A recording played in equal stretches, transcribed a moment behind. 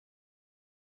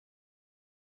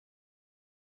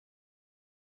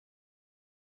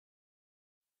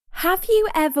Have you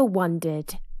ever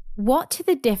wondered what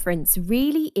the difference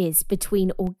really is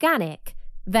between organic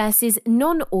versus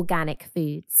non-organic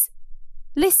foods?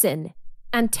 Listen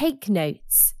and take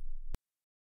notes.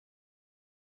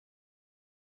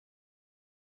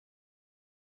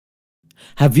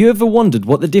 Have you ever wondered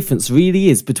what the difference really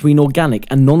is between organic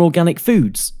and non-organic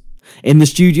foods? In the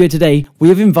studio today, we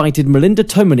have invited Melinda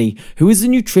Tomany, who is a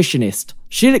nutritionist.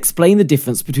 She'll explain the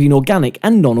difference between organic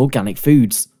and non-organic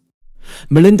foods.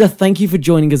 Melinda, thank you for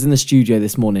joining us in the studio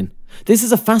this morning. This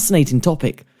is a fascinating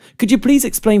topic. Could you please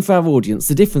explain for our audience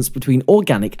the difference between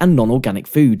organic and non-organic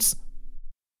foods?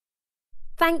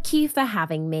 Thank you for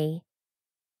having me.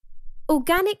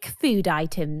 Organic food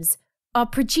items are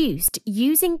produced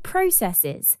using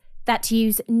processes that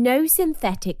use no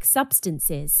synthetic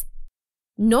substances.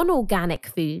 Non-organic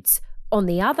foods, on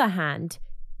the other hand,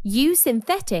 use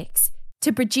synthetics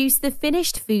to produce the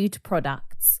finished food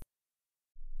products.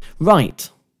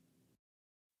 Right.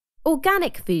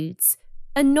 Organic foods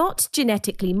are not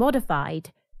genetically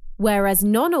modified, whereas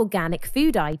non-organic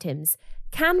food items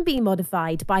can be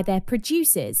modified by their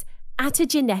producers at a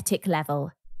genetic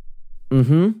level.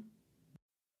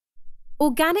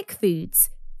 Organic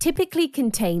foods typically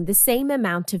contain the same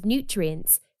amount of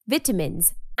nutrients,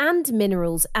 vitamins, and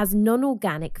minerals as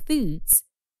non-organic foods.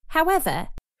 However,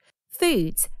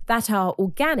 foods that are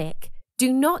organic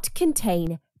do not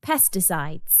contain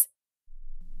pesticides.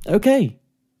 Okay.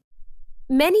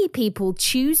 Many people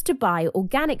choose to buy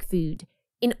organic food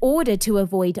in order to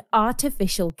avoid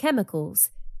artificial chemicals.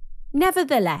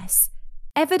 Nevertheless,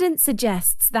 evidence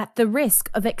suggests that the risk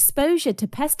of exposure to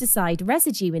pesticide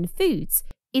residue in foods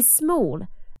is small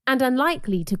and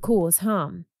unlikely to cause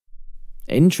harm.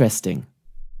 Interesting.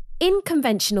 In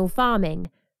conventional farming,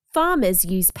 farmers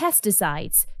use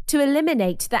pesticides to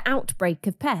eliminate the outbreak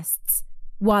of pests,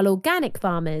 while organic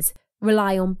farmers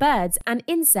rely on birds and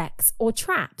insects or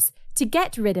traps to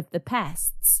get rid of the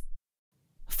pests.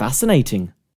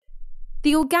 Fascinating.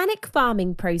 The organic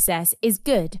farming process is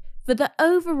good for the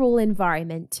overall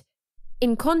environment.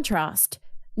 In contrast,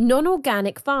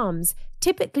 non-organic farms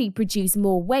typically produce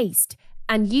more waste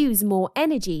and use more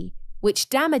energy, which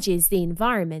damages the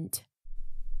environment.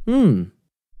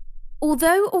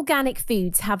 Although organic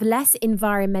foods have less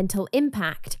environmental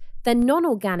impact than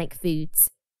non-organic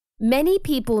foods, many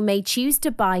people may choose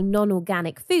to buy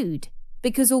non-organic food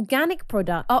because organic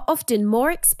products are often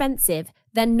more expensive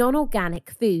than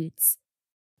non-organic foods.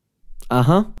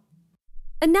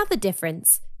 Another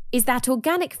difference is that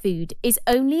organic food is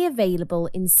only available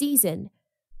in season.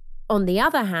 On the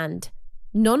other hand,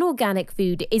 non-organic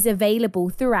food is available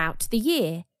throughout the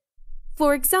year.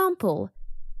 For example,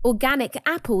 organic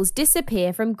apples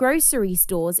disappear from grocery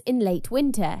stores in late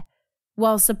winter,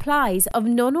 while supplies of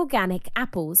non-organic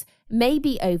apples may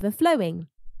be overflowing.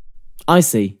 I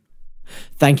see.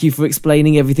 Thank you for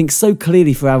explaining everything so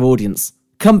clearly for our audience.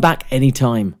 Come back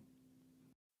anytime.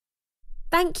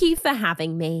 Thank you for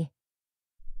having me.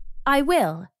 I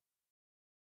will.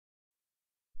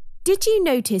 Did you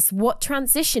notice what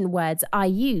transition words I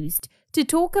used to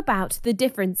talk about the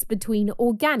difference between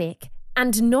organic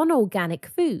and non-organic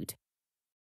food?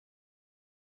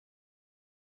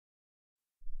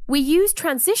 We use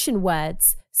transition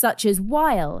words such as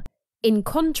while, in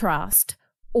contrast,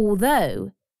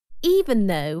 although, even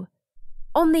though,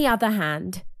 on the other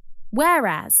hand,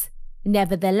 whereas,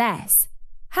 nevertheless,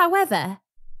 however,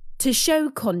 to show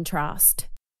contrast.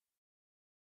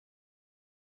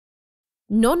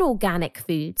 Non-organic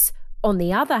foods, on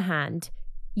the other hand,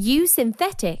 use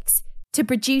synthetics to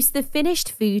produce the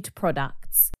finished food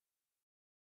products.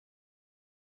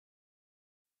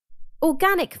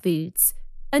 Organic foods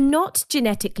are not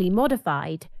genetically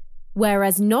modified,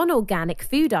 whereas non-organic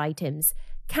food items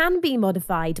can be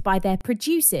modified by their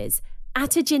producers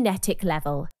at a genetic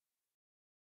level.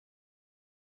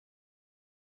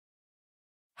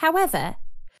 However,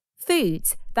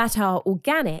 foods that are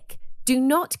organic do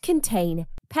not contain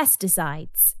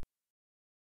pesticides.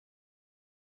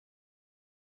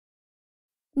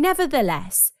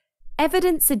 Nevertheless,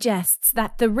 evidence suggests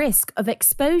that the risk of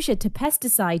exposure to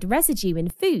pesticide residue in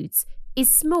foods is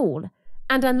small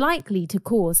and unlikely to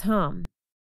cause harm.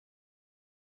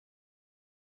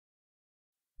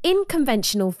 In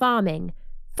conventional farming,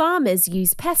 farmers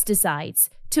use pesticides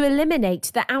to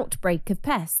eliminate the outbreak of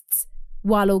pests,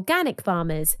 while organic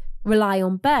farmers rely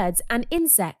on birds and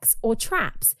insects or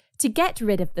traps to get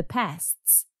rid of the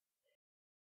pests.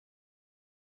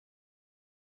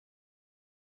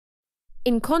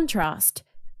 In contrast,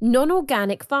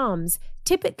 non-organic farms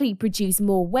typically produce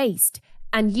more waste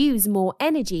and use more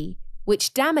energy,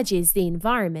 which damages the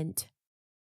environment.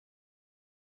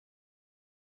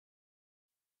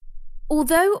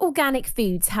 Although organic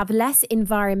foods have less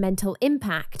environmental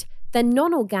impact than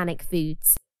non-organic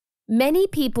foods, many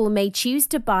people may choose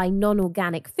to buy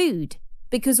non-organic food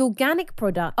because organic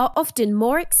products are often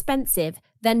more expensive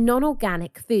than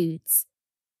non-organic foods.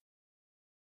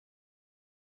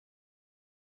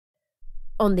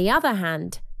 On the other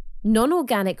hand,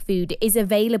 non-organic food is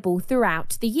available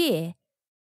throughout the year.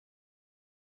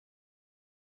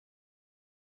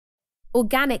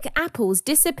 Organic apples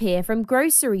disappear from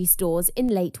grocery stores in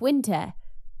late winter,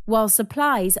 while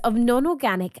supplies of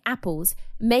non-organic apples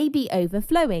may be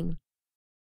overflowing.